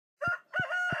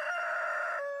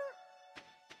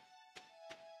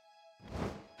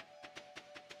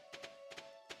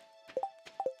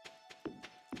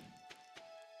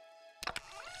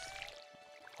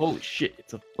Holy shit!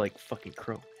 It's a like fucking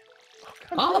crow.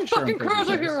 Oh, fucking crows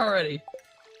are here already.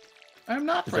 I'm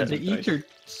not Is friends that- with They eat dice. your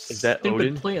Is that stupid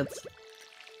Odin? plants.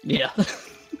 Yeah. He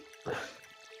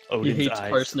Odin's hates eyes.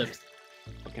 parsnips.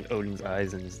 Fucking Odin's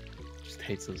eyes and just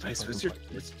hates those. Dice, fucking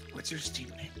what's your Steam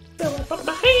name? Put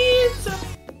my hands up,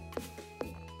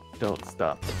 Don't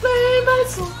stop. play my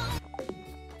song.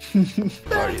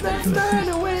 Already there. Burn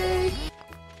away.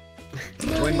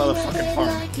 Join motherfucking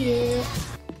farm.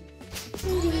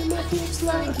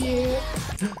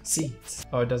 Seeds.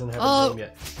 Oh, it doesn't have Oh. a name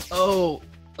yet. Oh.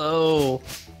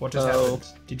 What just Oh. happened?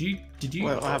 Did you?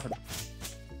 What happened?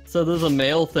 So there's a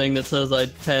mail thing that says I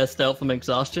passed out from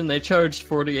exhaustion. They charged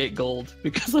 48 gold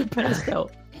because I passed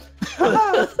out.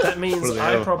 That What means do they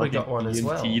I have, probably fucking got one as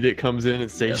well. EMT that comes in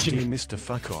and saves Dear you. Mr.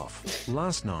 Fuck Off,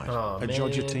 last night, Oh, a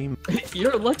Georgia man. team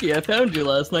You're lucky I found you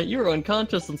last night. You were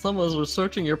unconscious and someone was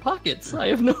searching your pockets. I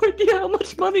have no idea how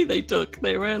much money they took.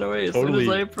 They ran away as soon as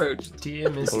Totally. I approached. Dear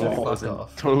Mr. Totally Fuck wasn't,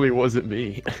 Off. totally wasn't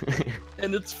me.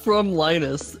 And it's from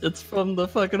Linus. It's from the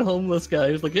fucking homeless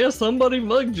guy. He's like, yeah, somebody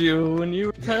mugged you when you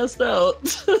were passed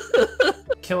out.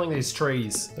 Killing these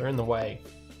trees. They're in the way.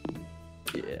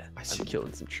 Yeah, I'm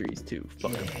killing some trees too.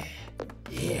 Fuck 'em.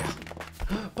 Yeah.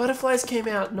 Butterflies came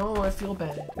out. No, I feel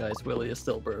bad. Guys, Willie is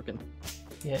still broken.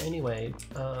 Yeah, anyway,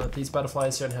 these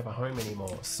butterflies don't have a home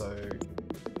anymore, so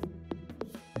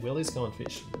Willie's gone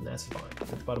fishing, and that's fine.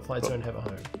 The butterflies don't have a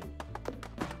home.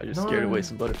 I just No. scared away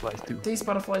some butterflies too. These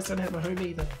butterflies don't have a home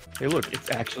either. Hey, look, it's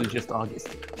actually just August.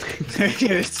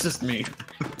 It's just me.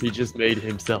 He just made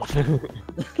himself.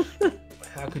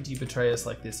 How could you betray us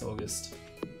like this, August?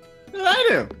 What did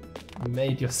I do? You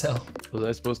made yourself. Was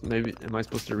I supposed to, maybe, am I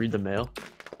supposed to read the mail?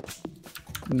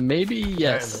 Maybe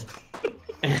yes.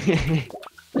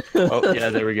 Oh, yeah,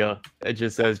 there we go. It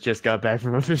just says, just got back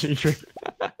from a fishing trip.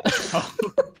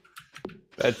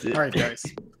 That's it. All right, guys.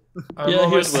 I'm Yeah,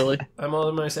 here's almost, Willie. I'm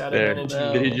almost out of There. energy.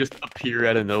 No. Did he just appear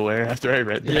out of nowhere after I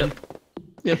read that? Yep.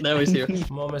 Yep, now he's here.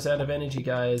 I'm almost out of energy,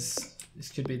 guys. This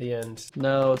could be the end.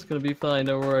 No, it's gonna be fine,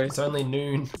 don't worry. It's only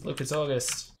noon. Look, it's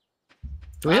August.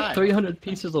 Do we have Hi. 300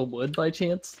 pieces of wood by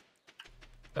chance?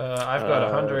 I've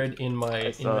got 100 in my I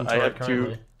inventory have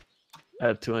currently. I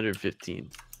have 215.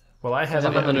 Well, I have I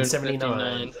have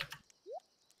 179.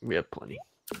 We have plenty.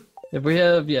 If we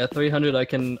have, 300, I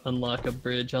can unlock a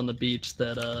bridge on the beach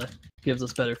that gives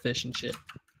us better fish and shit.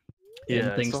 Yeah,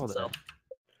 And I things saw to that. sell.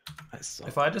 I saw.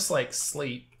 If I just like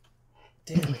sleep,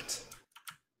 damn it.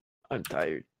 I'm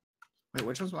tired. Wait,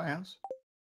 which was my house?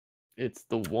 It's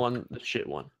the shit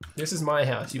one. This is my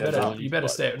house. You That's better all you better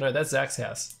got. stay. No, that's Zach's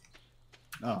house.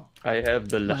 Oh. I have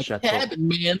the La My Chateau. cabin,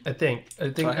 man. I think I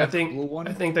have the blue one?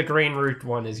 the green roof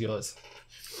one is yours.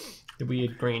 The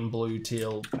weird green, blue,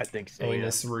 teal, I think so. Yeah.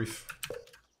 anus roof.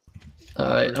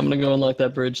 Alright, I'm gonna go unlock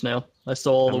that bridge now. I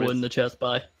stole all the I'm wood in the chest,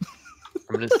 bye.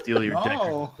 I'm gonna steal your deck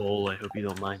Oh. bowl. I hope you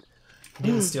don't mind. You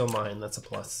didn't steal mine. That's a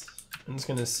plus. I'm just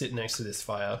gonna sit next to this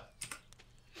fire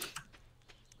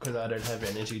because I don't have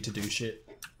energy to do shit.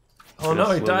 Oh I'm gonna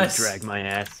no, slowly dice! Drag my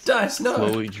ass. Dice, no!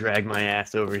 Slowly drag my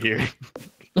ass over here.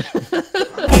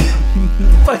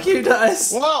 Fuck you,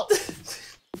 dice! Well,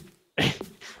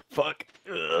 Fuck.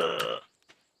 Ugh.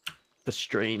 The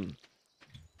strain.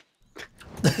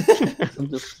 I'm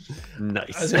just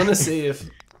Nice. I was gonna see if.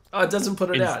 Oh, it doesn't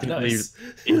put it out. Nice.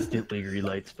 Instantly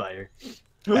relights fire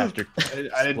after I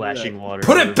didn't do splashing that. water.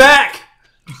 Put over it back!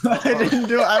 I didn't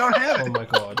do it. I don't have Oh it. my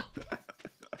god.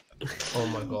 Oh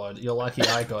my god. You're lucky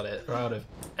I got it, or I would have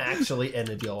actually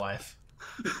ended your life.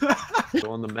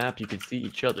 So on the map, you can see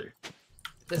each other.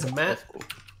 There's a map.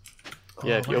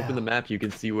 Yeah, Oh, if you open the wow. map, you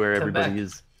can see where Come everybody back.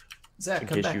 is. Zach, In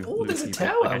come case back. you Oh, lose there's a people.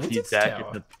 tower. Like, I What's see its Zach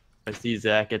tower? I see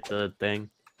Zach at the thing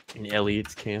in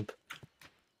Elliot's camp.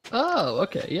 Oh,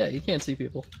 okay, yeah, you can't see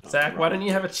people. Zach, why don't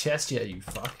you have a chest yet, you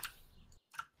fuck?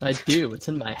 I do, it's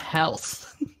in my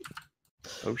house.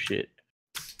 Oh shit.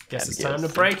 Guess it's Gotta time get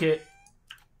to it. break it.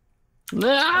 No!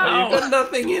 Oh, you've got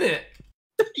nothing in it.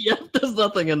 Yep, there's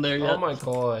nothing in there Oh yet. my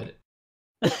god.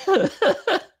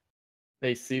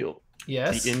 Hey, Seal.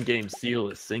 Yes? The in-game Seal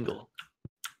is single.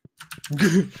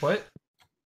 What?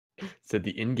 Said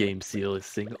the in-game Seal is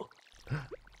single.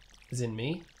 Is in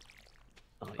me?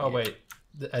 Oh, Oh, yeah. wait.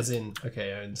 As in,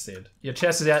 okay, I understand. Your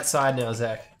chest is outside now,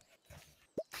 Zach.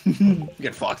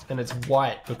 Get fucked. And it's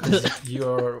white because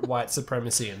you're white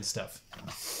supremacy and stuff.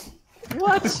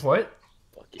 What? What?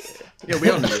 Fuck yeah. Yeah, we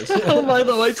don't do this. Oh my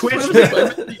the white Twitch.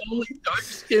 supremacist. I'm the only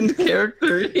dark-skinned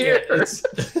character Yeah, here. it's...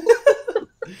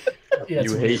 yeah,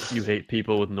 it's You hate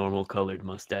people with normal colored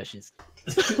mustaches.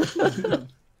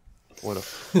 What a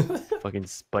fucking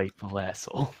spiteful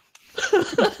asshole.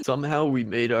 Somehow we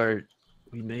made our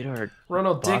We made our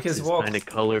Ronald Dick has walked kind of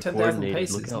color 10,000 coordinated.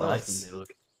 paces. Look how Nice. awesome they look.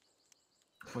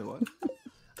 Wait, what?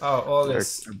 Oh, Our,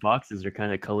 August. our boxes are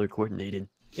kind of color coordinated.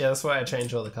 Yeah, that's why I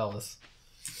changed all the colors.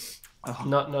 Oh.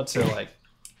 Not to like.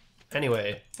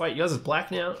 Anyway, wait, yours is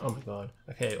black now. Oh my god.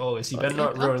 Okay, August, you better Okay,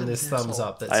 not ruin Captain this thumbs Asshole.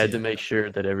 up. That's I had you. to make sure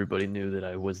that everybody knew that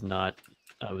I was not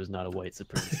a white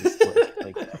supremacist.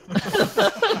 like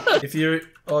that. If you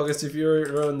August, if you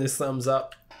ruin this thumbs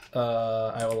up,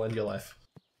 I will end your life.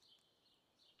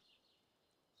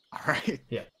 All right.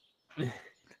 Yeah.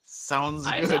 Sounds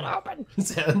Eyes good. are open.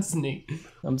 Sounds neat.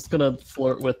 I'm just gonna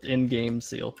flirt with in-game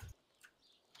seal.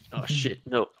 Oh shit!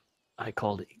 No, I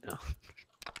called it. No.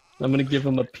 I'm gonna give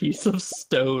him a piece of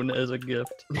stone as a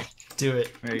gift. Do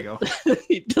it. There you go.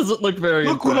 He doesn't look very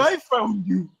Look what impressed. I found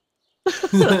you.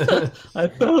 I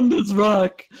found this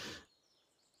rock.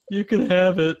 You can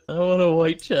have it. I want a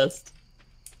white chest.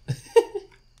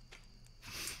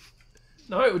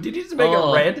 No, did you just make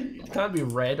Oh. it red? It can't be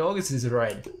red. August is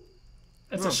red.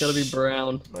 That's It's gotta be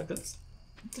brown Like that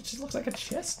just looks like a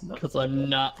chest. No, because I'm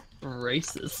not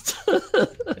racist.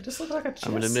 it just looks like a chest.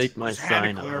 I'm gonna make my Just had to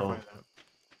sign a hoe. clarify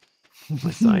that.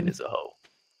 My sign is a hoe.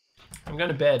 I'm going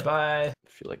to bed. Bye. I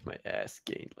feel like my ass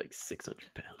gained like 600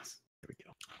 pounds. There we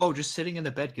go. Oh, just sitting in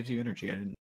the bed gives you energy. I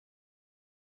didn't.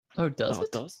 Oh, does Oh,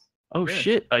 it? does? Oh Yeah.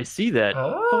 shit! I see that.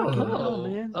 Oh. Oh,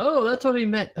 man. Oh, that's what he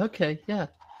meant. Okay, yeah.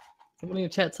 Somebody in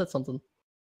chat said something.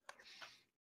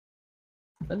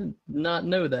 I did not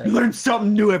know that. You learn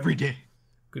something new every day.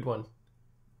 Good one.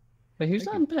 Wait, who's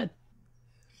not in bed?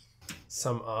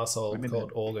 Some arsehole I'm in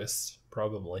called August,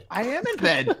 probably. I am in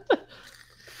bed.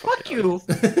 Fuck you.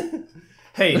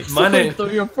 Hey, my name.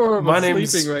 3 or 4 of My us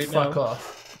name's sleeping right fuck now.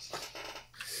 off.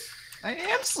 I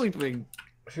am sleeping.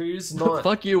 Who's not?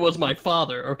 Fuck you was my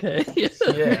father, okay?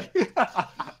 Yeah.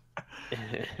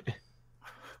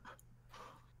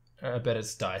 I bet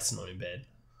it's Dice not in bed.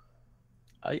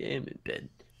 I am in bed.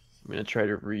 I'm gonna try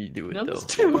to redo it No, though. that's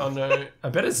too- Oh no! I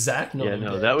bet it's Zach not Yeah, in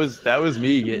no, bed. that was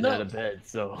me getting No. out of bed.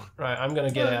 So Right, I'm gonna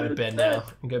get out of bed now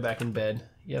and go back in bed.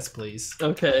 Yes, please.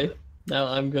 Okay, now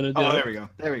I'm gonna do Oh, it. there we go.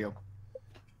 There we go.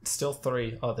 It's still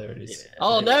 3. Oh, there it is.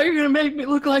 Oh, now you're gonna make me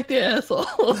look like the asshole.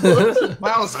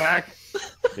 Wow, Zach.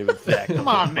 it was that. Come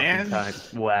on, man. Time.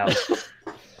 Wow.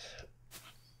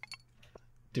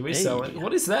 Do we Hey. sell it?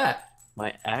 What is that?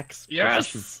 My axe.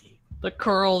 Yes! proficiency. The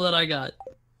curl that I got.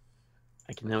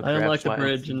 I can now I grab unlocked the wild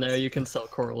bridge, and there seeds. you can sell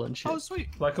coral and shit. Oh, sweet.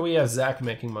 Like we have Zach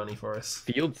making money for us.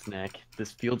 Field snack.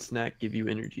 Does field snack give you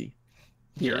energy?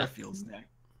 You're Yeah, a field snack.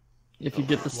 if you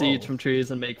get the seeds Whoa. from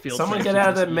trees and make field. Someone snacks, get you out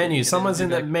of can that eat menu. it. Someone's in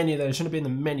that back. menu. They shouldn't be in the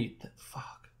menu.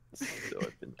 Fuck. So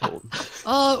I've been told.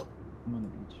 Oh, I'm on the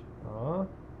beach. Oh.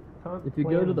 Can't if you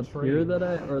play go on to the tree. pier that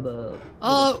the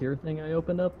Oh. little pier thing I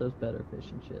opened up, there's better fish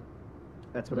and shit.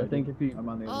 That's But what I think if you I'm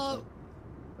on the other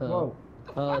side. Whoa.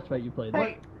 oh, that's right, you played.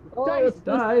 Hey, Oh, Dice, it's-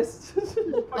 Dice.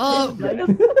 Oh. Dice.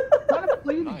 Gotta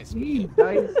play the game,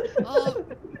 Dice.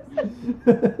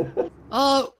 Oh,